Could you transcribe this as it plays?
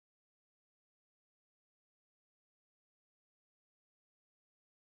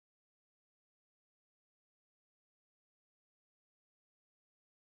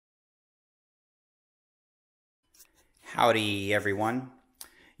Howdy everyone.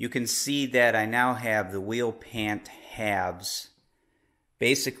 You can see that I now have the wheel pant halves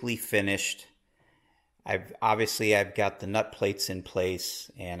basically finished. I've got the nut plates in place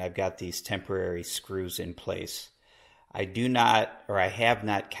and I've got these temporary screws in place. I have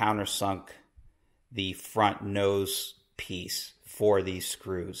not countersunk the front nose piece for these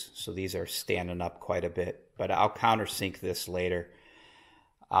screws. So these are standing up quite a bit, but I'll countersink this later.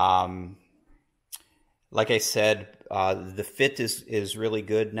 Like I said, the fit is really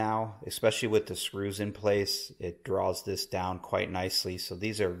good now, especially with the screws in place. It draws this down quite nicely. So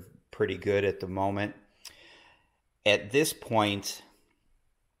these are pretty good at the moment. At this point,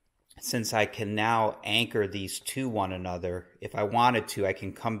 since I can now anchor these to one another, if I wanted to, I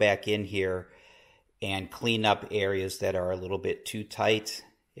can come back in here and clean up areas that are a little bit too tight,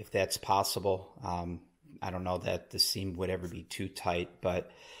 if that's possible. I don't know that the seam would ever be too tight, but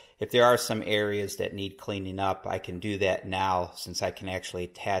if there are some areas that need cleaning up, I can do that now since I can actually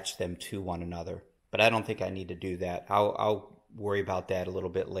attach them to one another. But I don't think I need to do that. I'll worry about that a little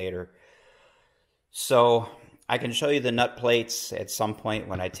bit later. So I can show you the nut plates at some point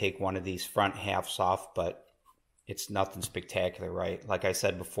when I take one of these front halves off, but it's nothing spectacular, right? Like I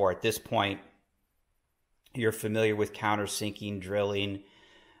said before, at this point, you're familiar with countersinking, drilling,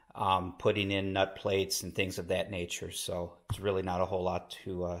 putting in nut plates and things of that nature. So it's really not a whole lot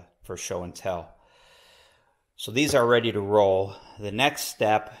for show and tell. So these are ready to roll. The next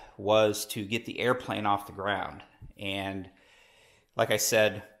step was to get the airplane off the ground. And like I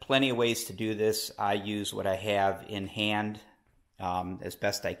said, plenty of ways to do this. I use what I have in hand as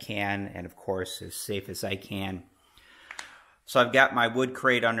best I can, and of course as safe as I can. So I've got my wood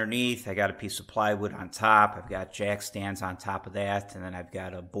crate underneath, I got a piece of plywood on top, I've got jack stands on top of that, and then I've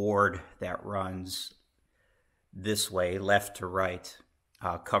got a board that runs this way, left to right,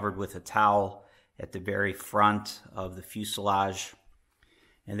 covered with a towel at the very front of the fuselage.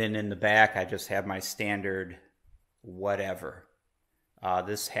 And then in the back, I just have my standard whatever.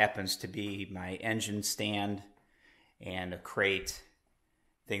 This happens to be my engine stand and a crate,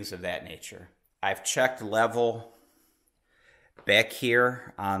 things of that nature. I've checked level back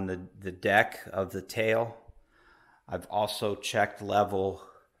here on the deck of the tail. I've also checked level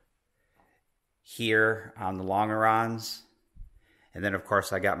here on the longerons. And then of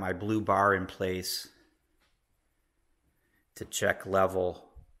course I got my blue bar in place to check level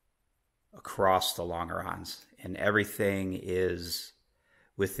across the longerons. And everything is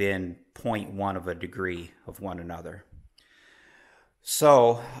within 0.1 of a degree of one another.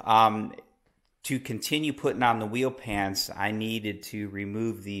 So to continue putting on the wheel pants, I needed to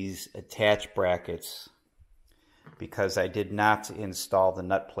remove these attach brackets because I did not install the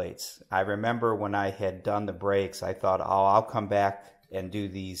nut plates. I remember when I had done the brakes, I thought, oh, I'll come back and do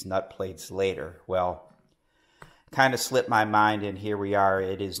these nut plates later. Well, kind of slipped my mind, and here we are.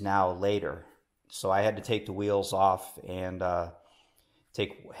 It is now later. So I had to take the wheels off and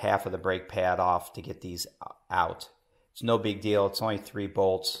take half of the brake pad off to get these out. It's no big deal. It's only 3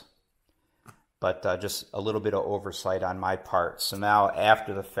 bolts. But just a little bit of oversight on my part. So now,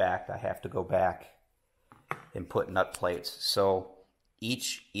 after the fact, I have to go back and put nut plates. So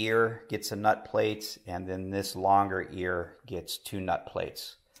each ear gets a nut plate, and then this longer ear gets 2 nut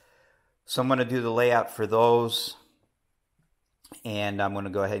plates. So I'm going to do the layout for those, and I'm going to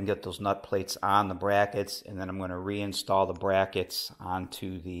go ahead and get those nut plates on the brackets, and then I'm going to reinstall the brackets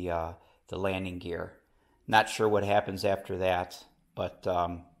onto the landing gear. Not sure what happens after that, but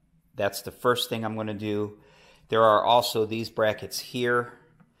that's the first thing I'm going to do. There are also these brackets here.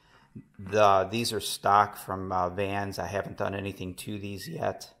 These are stock from Vans. I haven't done anything to these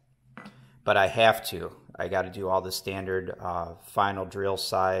yet, but I have to. I got to do all the standard final drill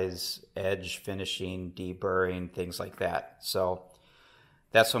size, edge finishing, deburring, things like that. So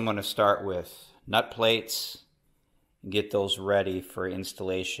that's what I'm going to start with. Nut plates, get those ready for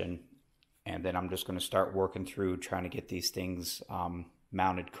installation, and then I'm just going to start working through trying to get these things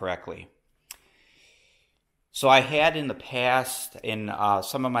mounted correctly. So I had in the past, in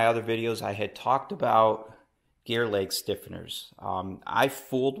some of my other videos, I had talked about gear leg stiffeners. I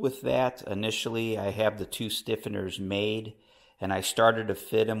fooled with that initially. I have the 2 stiffeners made, and I started to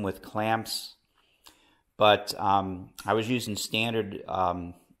fit them with clamps. But I was using standard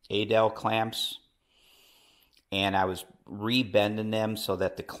Adel clamps, and I was rebending them so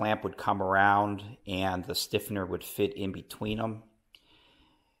that the clamp would come around and the stiffener would fit in between them.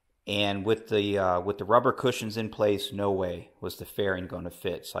 And with the rubber cushions in place, no way was the fairing going to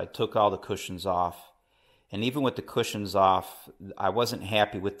fit. So I took all the cushions off. And even with the cushions off, I wasn't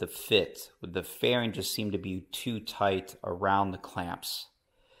happy with the fit. The fairing just seemed to be too tight around the clamps.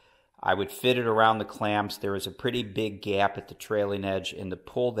 I would fit it around the clamps. There was a pretty big gap at the trailing edge, and to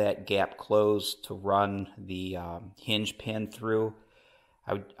pull that gap closed to run the hinge pin through,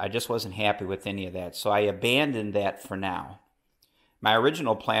 I just wasn't happy with any of that. So I abandoned that for now. My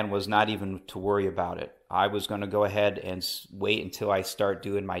original plan was not even to worry about it. I was going to go ahead and wait until I start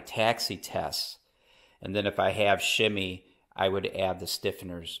doing my taxi tests. And then if I have shimmy, I would add the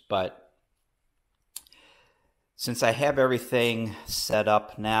stiffeners. But since I have everything set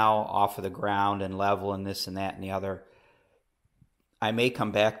up now off of the ground and level and this and that and the other, I may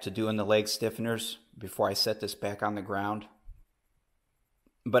come back to doing the leg stiffeners before I set this back on the ground.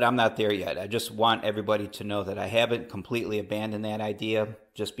 But I'm not there yet. I just want everybody to know that I haven't completely abandoned that idea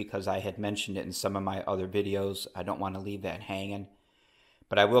just because I had mentioned it in some of my other videos. I don't want to leave that hanging.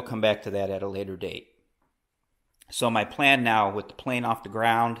 But I will come back to that at a later date. So my plan now with the plane off the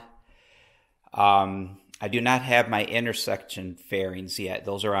ground, I do not have my intersection fairings yet.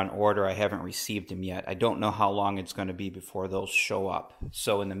 Those are on order. I haven't received them yet. I don't know how long it's going to be before those show up.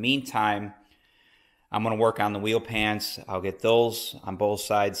 So in the meantime, I'm going to work on the wheel pants. I'll get those on both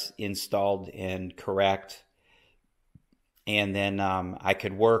sides installed and correct. And then I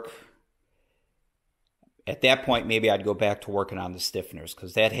could work. At that point, maybe I'd go back to working on the stiffeners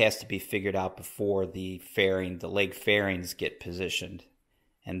because that has to be figured out before the leg fairings get positioned.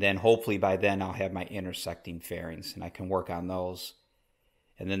 And then hopefully by then I'll have my intersecting fairings and I can work on those.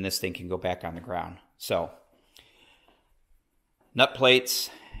 And then this thing can go back on the ground. So, nut plates,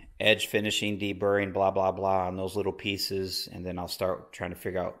 edge finishing, deburring, blah, blah, blah on those little pieces. And then I'll start trying to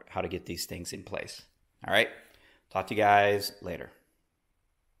figure out how to get these things in place. All right. Talk to you guys later.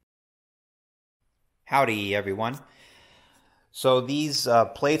 Howdy, everyone. So these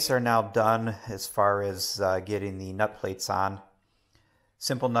plates are now done as far as getting the nut plates on.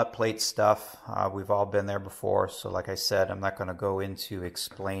 Simple nut plate stuff. We've all been there before. So like I said, I'm not going to go into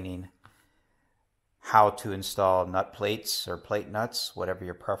explaining how to install nut plates or plate nuts, whatever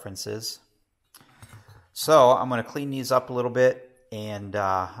your preference is. So I'm going to clean these up a little bit, and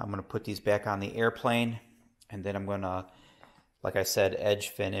I'm going to put these back on the airplane, and then I'm going to, like I said, edge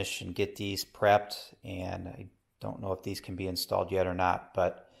finish and get these prepped. And I don't know if these can be installed yet or not,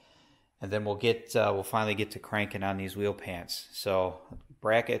 and then we'll finally get to cranking on these wheel pants. So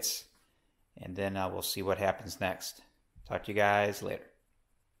brackets, and then we'll see what happens next. Talk to you guys later.